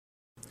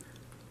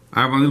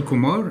I'm Anil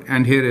Kumar,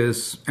 and here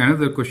is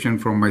another question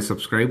from my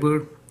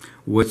subscriber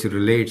which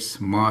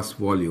relates mass,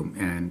 volume,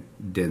 and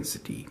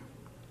density.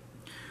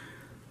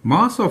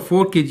 Mass of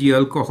 4 kg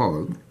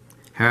alcohol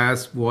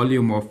has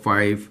volume of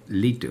 5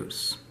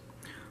 liters.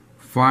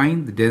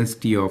 Find the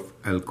density of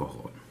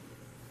alcohol.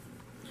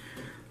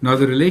 Now,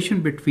 the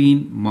relation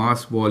between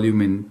mass,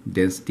 volume, and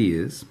density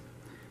is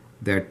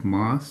that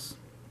mass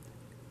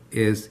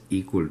is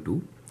equal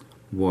to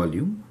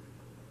volume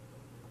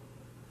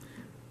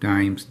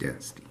times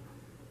density.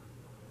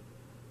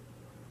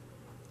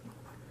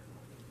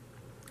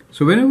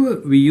 So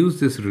whenever we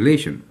use this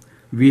relation,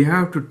 we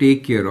have to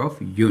take care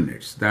of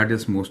units. That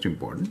is most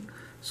important.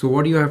 So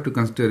what you have to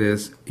consider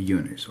is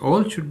units.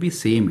 All should be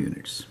same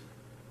units.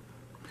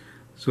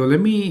 So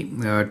let me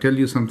tell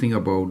you something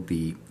about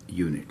the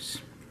units.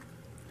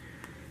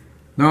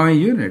 Now in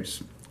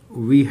units,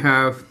 we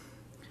have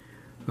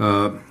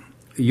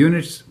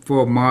units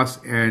for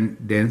mass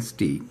and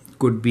density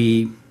could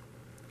be,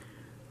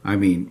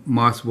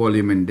 mass,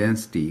 volume, and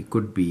density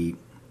could be,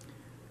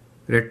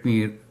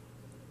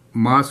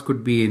 mass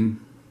could be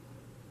in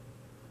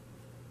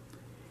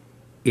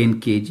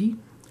kg.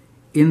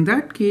 In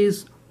that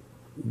case,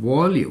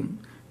 volume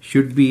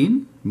should be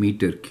in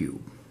meter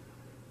cube.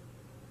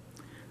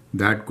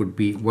 That could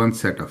be one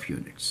set of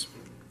units.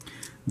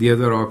 The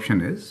other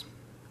option is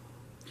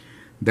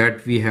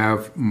that we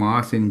have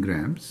mass in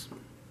grams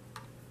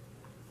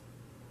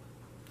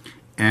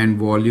and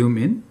volume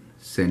in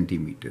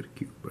centimeter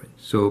cube. Right?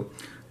 So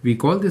we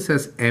call this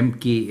as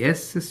MKS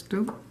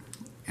system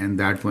and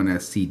that one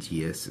as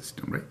CGS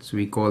system. Right? So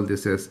we call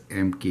this as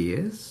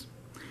MKS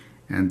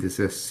and this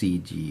as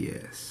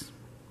CGS.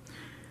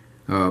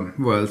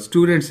 Well,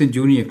 students in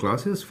junior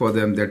classes, for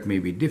them that may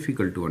be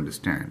difficult to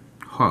understand.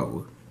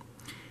 How?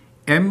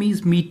 M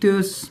is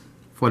meters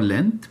for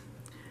length,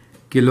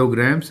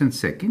 kilograms and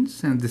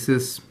seconds, and this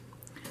is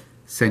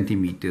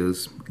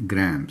centimeters,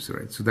 grams,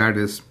 right? So that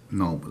is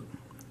normal.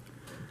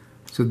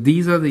 So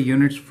these are the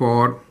units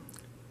for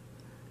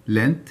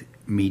length,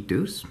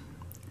 meters,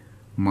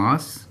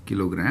 mass,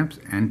 kilograms,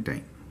 and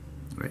time,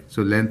 right?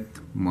 So length,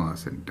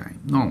 mass, and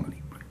time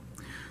normally. Right?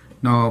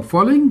 Now,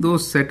 following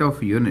those set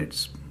of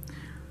units,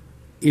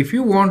 if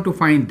you want to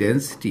find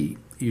density,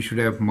 you should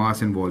have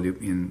mass and volume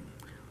in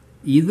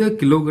either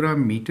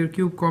kilogram meter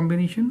cube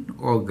combination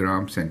or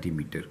gram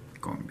centimeter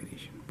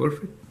combination.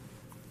 Perfect.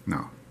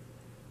 Now,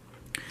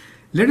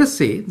 let us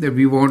say that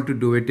we want to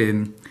do it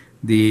in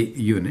the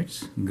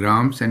units,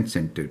 grams and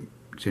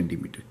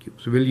centimeter cube.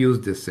 So we'll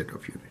use this set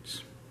of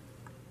units.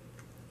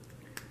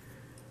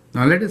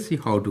 Now let us see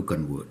how to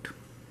convert.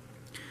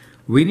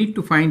 We need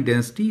to find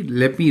density.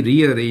 Let me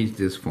rearrange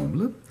this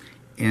formula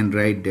and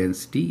write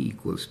density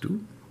equals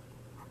to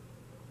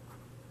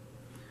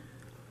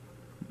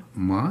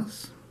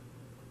mass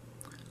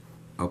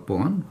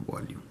upon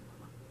volume.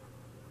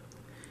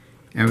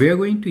 And we are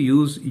going to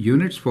use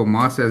units for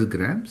mass as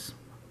grams,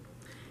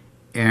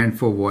 and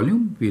for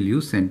volume we'll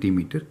use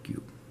centimeter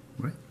cube,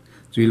 right?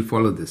 So we'll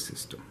follow this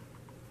system.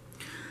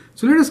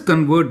 So let us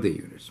convert the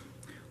units.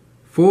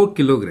 4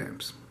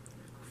 kilograms.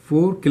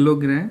 4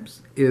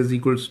 kilograms is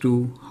equals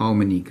to how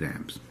many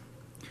grams?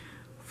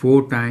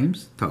 4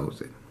 times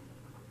 1000.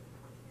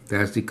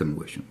 That's the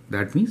conversion.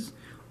 That means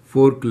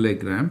 4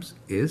 kilograms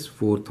is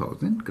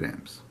 4000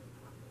 grams.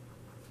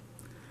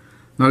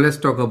 Now let's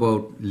talk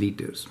about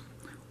liters.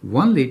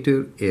 1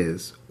 liter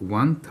is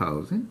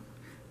 1000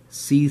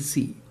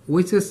 cc,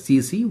 which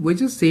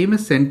is same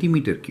as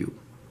centimeter cube.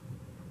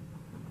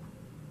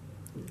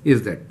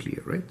 Is that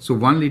clear, right? So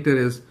 1 liter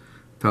is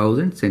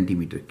 1000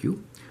 centimeter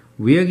cube.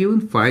 We are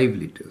given 5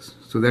 liters.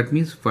 So that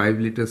means 5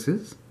 liters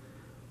is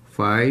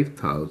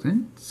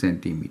 5000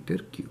 centimeter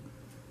cube.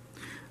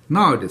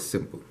 Now it is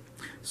simple.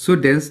 So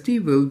density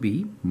will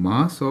be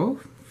mass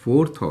of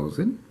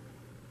 4000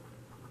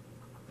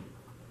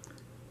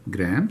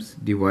 grams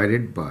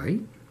divided by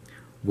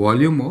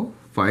volume of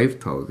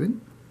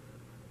 5000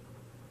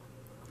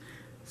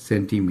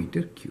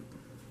 centimeter cube,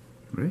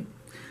 right?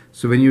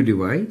 So when you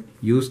divide,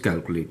 use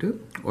calculator,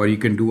 or you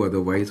can do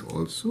otherwise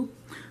also.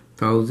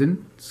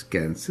 Thousands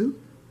cancel.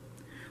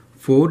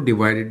 4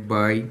 divided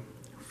by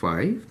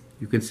 5,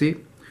 you can say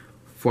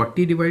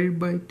 40 divided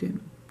by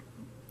 10,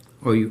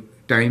 or you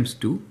times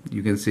 2,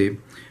 you can say,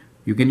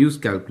 you can use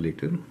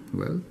calculator.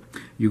 Well,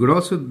 you could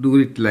also do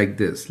it like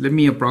this. Let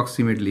me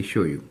approximately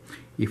show you.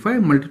 If I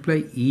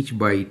multiply each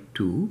by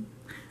 2,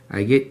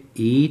 I get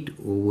 8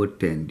 over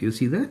 10. Do you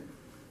see that?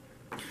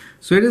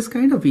 So it is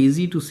kind of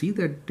easy to see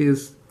that it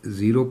is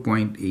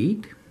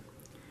 0.8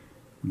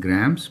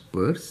 grams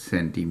per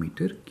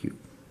centimeter cube.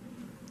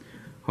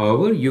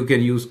 However, you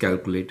can use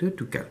calculator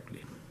to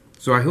calculate.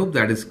 So I hope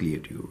that is clear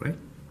to you, right?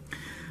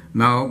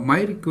 Now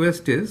my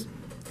request is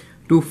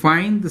to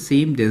find the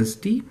same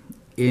density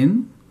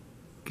in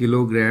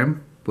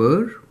kilogram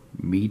per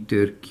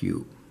meter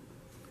cube.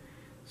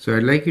 So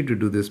I'd like you to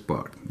do this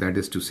part. That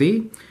is to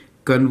say,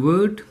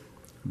 convert,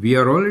 we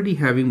are already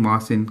having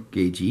mass in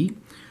kg.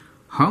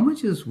 How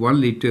much is 1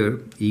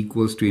 liter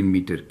equals to in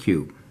meter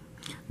cube?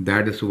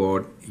 That is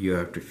what you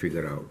have to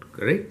figure out,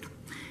 correct?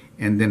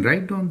 and then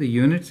write down the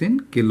units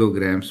in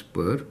kilograms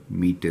per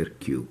meter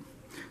cube.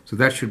 So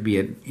that should be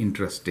an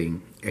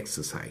interesting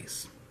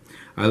exercise.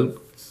 I'll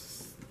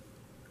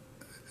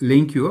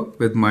link you up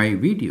with my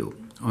video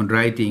on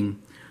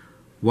writing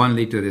 1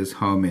 liter is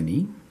how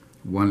many,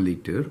 1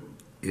 liter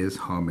is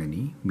how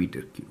many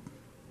meter cube.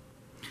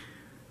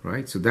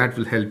 Right, so that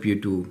will help you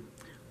to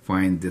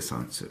find this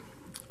answer.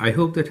 I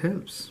hope that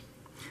helps.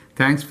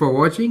 Thanks for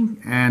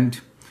watching,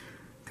 and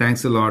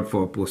thanks a lot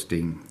for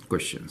posting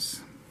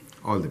questions.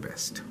 All the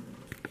best.